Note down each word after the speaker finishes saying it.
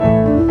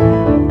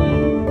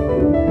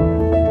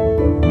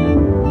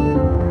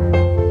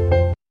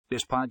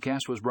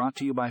podcast was brought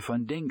to you by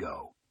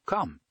Fundingo.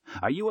 Come.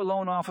 Are you a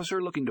loan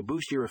officer looking to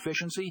boost your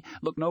efficiency?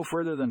 Look no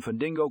further than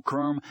Fundingo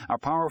CRM. Our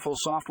powerful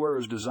software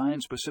is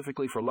designed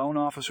specifically for loan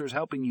officers,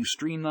 helping you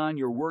streamline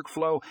your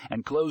workflow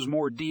and close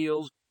more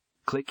deals.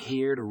 Click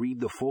here to read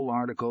the full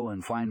article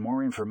and find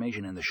more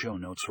information in the show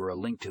notes for a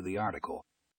link to the article.